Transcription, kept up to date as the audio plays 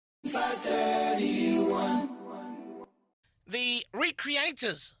The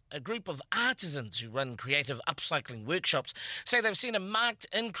Recreators, a group of artisans who run creative upcycling workshops, say they've seen a marked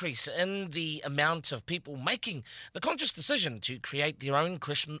increase in the amount of people making the conscious decision to create their own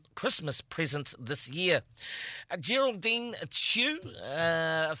Christmas presents this year. Geraldine Chew,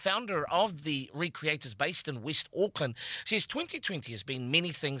 founder of the Recreators based in West Auckland, says 2020 has been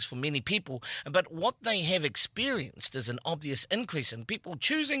many things for many people, but what they have experienced is an obvious increase in people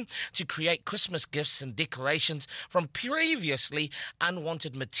choosing to create Christmas gifts and decorations from previously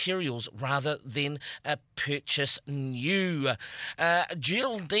unwanted materials rather than purchase new.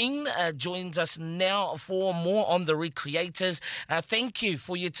 Geraldine joins us now for more on the Recreators. Thank you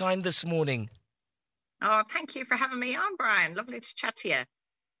for your time this morning. Oh, thank you for having me on, Brian. Lovely to chat to you.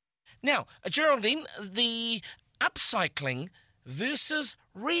 Now, Geraldine, the upcycling versus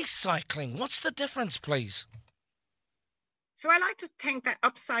recycling, what's the difference, please? So I like to think that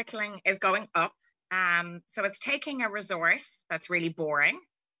upcycling is going up. So it's taking a resource that's really boring.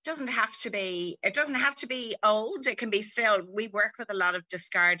 It doesn't have to be old. It can be still, we work with a lot of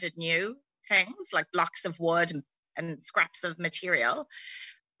discarded new things like blocks of wood and scraps of material,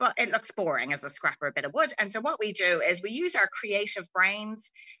 but it looks boring as a scrap or a bit of wood. And so what we do is we use our creative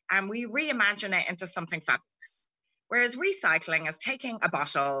brains and we reimagine it into something fabulous. Whereas recycling is taking a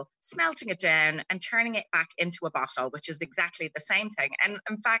bottle, smelting it down and turning it back into a bottle, which is exactly the same thing. And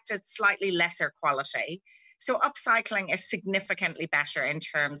in fact, it's slightly lesser quality. So upcycling is significantly better in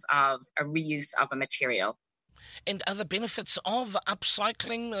terms of a reuse of a material. And other benefits of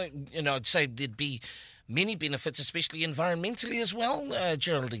upcycling, I'd say there'd be many benefits, especially environmentally as well,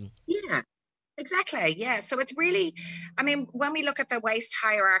 Geraldine. Yeah, exactly. Yeah. So it's really, when we look at the waste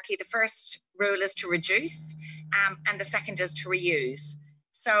hierarchy, the first rule is to reduce, and the second is to reuse.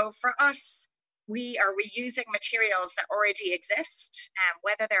 So for us, we are reusing materials that already exist,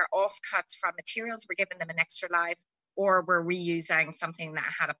 whether they're offcuts from materials, we're giving them an extra life, or we're reusing something that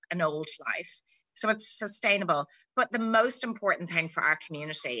had an old life. So it's sustainable. But the most important thing for our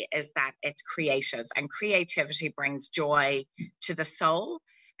community is that it's creative, and creativity brings joy to the soul.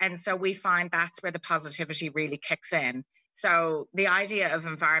 And so we find that's where the positivity really kicks in. So the idea of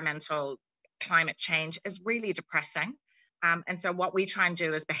environmental climate change is really depressing. And so what we try and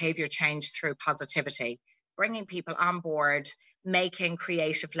do is behavior change through positivity, bringing people on board, making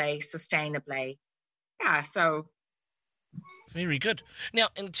creatively, sustainably. Yeah, so. Very good. Now,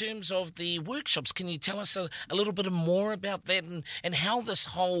 in terms of the workshops, can you tell us a little bit more about that and how this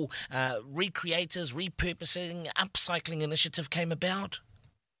whole Recreators, repurposing, upcycling initiative came about?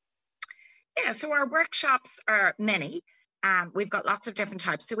 Yeah, so our workshops are many. We've got lots of different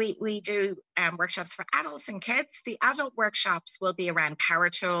types. So we do workshops for adults and kids. The adult workshops will be around power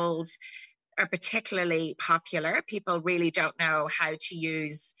tools, are particularly popular. People really don't know how to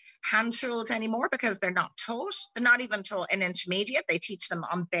use hand tools anymore because they're not taught. They're not even taught in intermediate. They teach them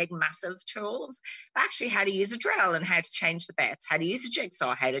on big, massive tools. Actually, how to use a drill and how to change the bits, how to use a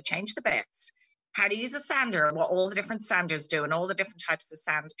jigsaw, how to change the bits, how to use a sander, what all the different sanders do, and all the different types of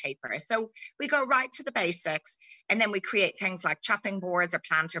sandpaper. So we go right to the basics, and then we create things like chopping boards or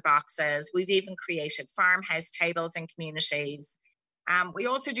planter boxes. We've even created farmhouse tables in communities. We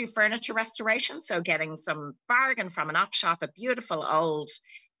also do furniture restoration, so getting some bargain from an op shop, a beautiful old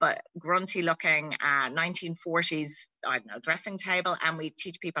but grunty looking 1940s, dressing table, and we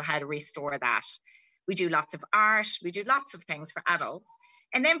teach people how to restore that. We do lots of art. We do lots of things for adults.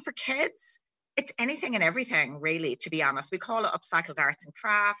 And then for kids, it's anything and everything, really, to be honest. We call it upcycled arts and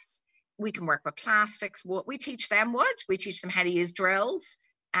crafts. We can work with plastics. We teach them wood. We teach them how to use drills.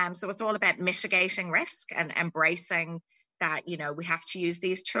 So it's all about mitigating risk and embracing that, we have to use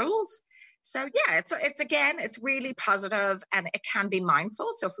these tools. So yeah, it's really positive and it can be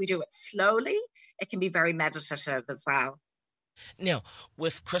mindful. So if we do it slowly, it can be very meditative as well. Now,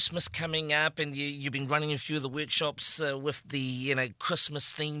 with Christmas coming up, and you've been running a few of the workshops with the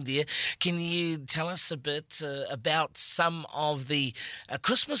Christmas theme there, can you tell us a bit about some of the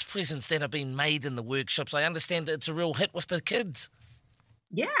Christmas presents that have been made in the workshops? I understand that it's a real hit with the kids.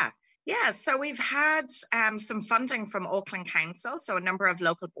 Yeah. So we've had some funding from Auckland Council. So a number of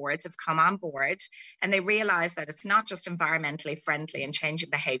local boards have come on board and they realise that it's not just environmentally friendly and changing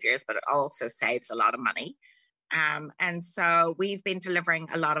behaviours, but it also saves a lot of money. And so we've been delivering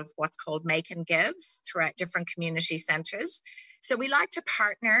a lot of what's called make and gives throughout different community centres. So we like to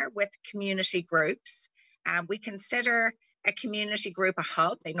partner with community groups. We consider a community group a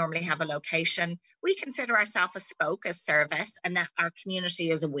hub. They normally have a location. We consider ourselves a spoke, a service, and that our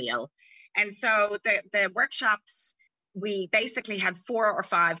community is a wheel. And so the workshops we basically had 4 or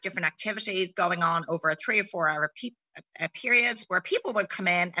 5 different activities going on over a 3 or 4 hour period where people would come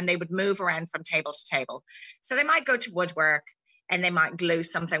in and they would move around from table to table. So they might go to woodwork and they might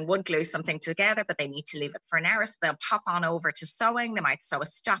wood glue something together, but they need to leave it for an hour. So they'll pop on over to sewing. They might sew a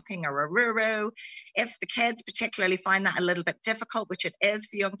stocking or a ruru. If the kids particularly find that a little bit difficult, which it is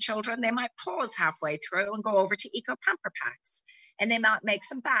for young children, they might pause halfway through and go over to Eco Pamper Packs. And they might make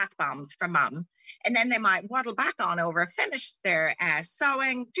some bath bombs for mum. And then they might waddle back on over, finish their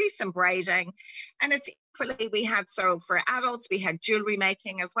sewing, do some braiding. And it's equally, so for adults, we had jewelry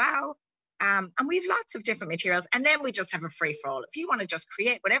making as well. And we've lots of different materials. And then we just have a free for all. If you want to just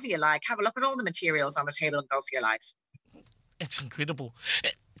create whatever you like, have a look at all the materials on the table and go for your life. It's incredible.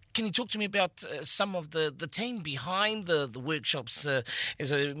 Can you talk to me about some of the team behind the workshops,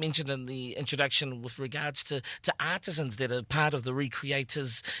 as I mentioned in the introduction, with regards to artisans that are part of the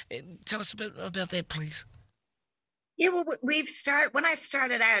Recreators? Tell us a bit about that, please. Yeah, well, when I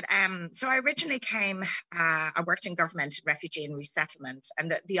started out, so I originally I worked in government, refugee and resettlement,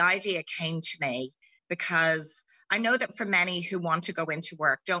 and the idea came to me because I know that for many who want to go into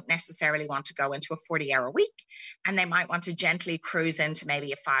work, don't necessarily want to go into a 40-hour week, and they might want to gently cruise into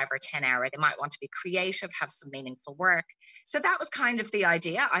maybe a 5 or 10 hour. They might want to be creative, have some meaningful work. So that was kind of the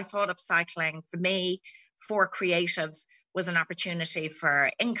idea. I thought upcycling for me, for creatives, was an opportunity for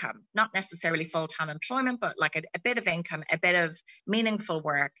income, not necessarily full-time employment, but like a bit of income, a bit of meaningful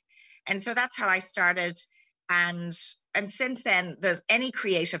work. And so that's how I started. And since then, there's any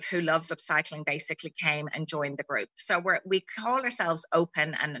creative who loves upcycling basically came and joined the group. So we call ourselves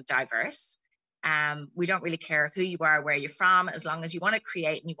open and diverse. We don't really care who you are, where you're from, as long as you want to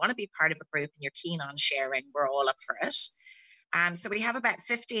create and you want to be part of a group and you're keen on sharing, we're all up for it. So we have about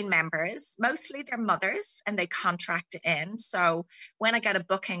 15 members, mostly they're mothers, and they contract in. So when I get a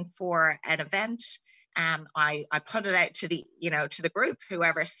booking for an event, I put it out to the group,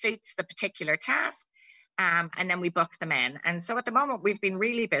 whoever suits the particular task, and then we book them in. And so at the moment we've been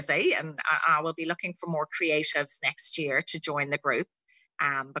really busy, and I will be looking for more creatives next year to join the group.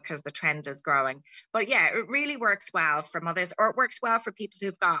 Because the trend is growing. But yeah, it really works well for mothers, or it works well for people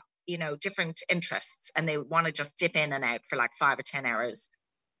who've got different interests and they want to just dip in and out for like 5 or 10 hours.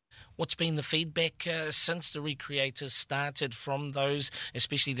 What's been the feedback since the Recreators started from those,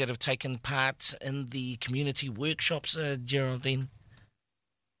 especially that have taken part in the community workshops, Geraldine?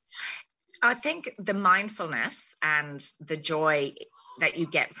 I think the mindfulness and the joy that you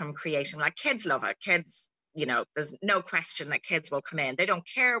get from creation, like kids love it. Kids, there's no question that kids will come in. They don't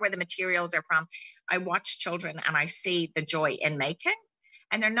care where the materials are from. I watch children and I see the joy in making.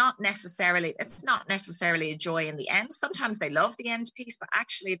 And it's not necessarily a joy in the end. Sometimes they love the end piece, but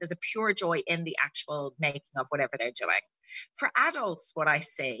actually there's a pure joy in the actual making of whatever they're doing. For adults, what I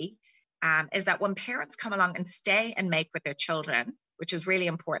see is that when parents come along and stay and make with their children, which is really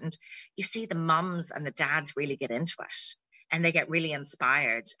important, you see the mums and the dads really get into it and they get really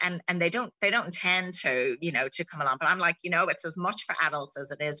inspired, and they don't intend to, to come along. But I'm like, it's as much for adults as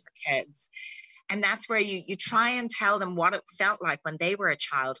it is for kids. And that's where you try and tell them what it felt like when they were a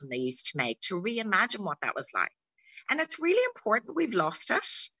child and they used to make, to reimagine what that was like. And it's really important. We've lost it.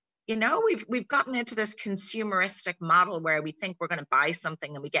 We've gotten into this consumeristic model where we think we're going to buy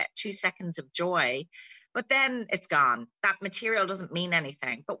something and we get 2 seconds of joy, but then it's gone. That material doesn't mean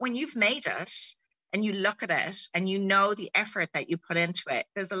anything. But when you've made it and you look at it and the effort that you put into it,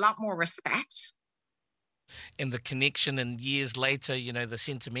 there's a lot more respect. And the connection, and years later, the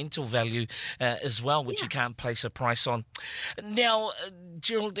sentimental value as well, which you can't place a price on. Now,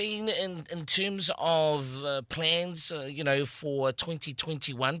 Geraldine, in terms of plans, for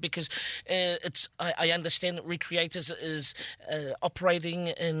 2021, because I understand that Recreators is operating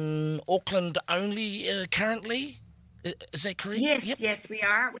in Auckland only currently. Is that correct? Yes, we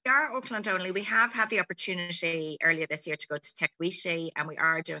are. We are Auckland only. We have had the opportunity earlier this year to go to Te Kuiti, and we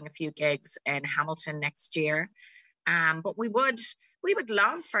are doing a few gigs in Hamilton next year. But we would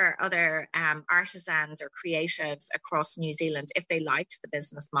love for other artisans or creatives across New Zealand, if they liked the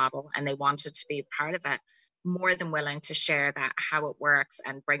business model and they wanted to be part of it, more than willing to share that, how it works,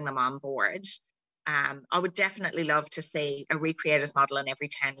 and bring them on board. I would definitely love to see a Recreators model in every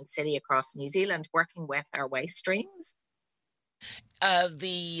town and city across New Zealand, working with our waste streams.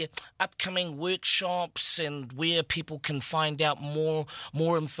 The upcoming workshops and where people can find out more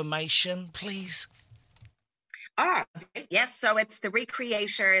information, please. Oh, yes. So it's the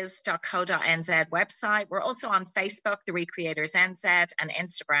recreators.co.nz website. We're also on Facebook, the Recreators NZ, and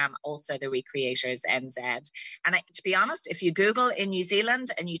Instagram, also the Recreators NZ. And to be honest, if you Google in New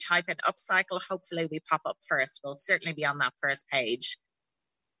Zealand and you type in upcycle, hopefully we pop up first. We'll certainly be on that first page.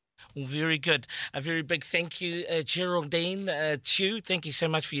 Well, very good. A very big thank you, Geraldine Tew. Thank you so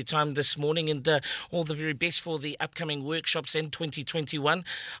much for your time this morning, and all the very best for the upcoming workshops in 2021.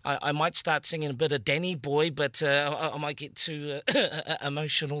 I might start singing a bit of Danny Boy, but I might get too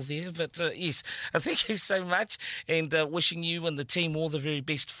emotional there. But yes, thank you so much, and wishing you and the team all the very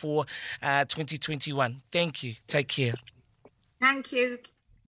best for 2021. Thank you. Take care. Thank you.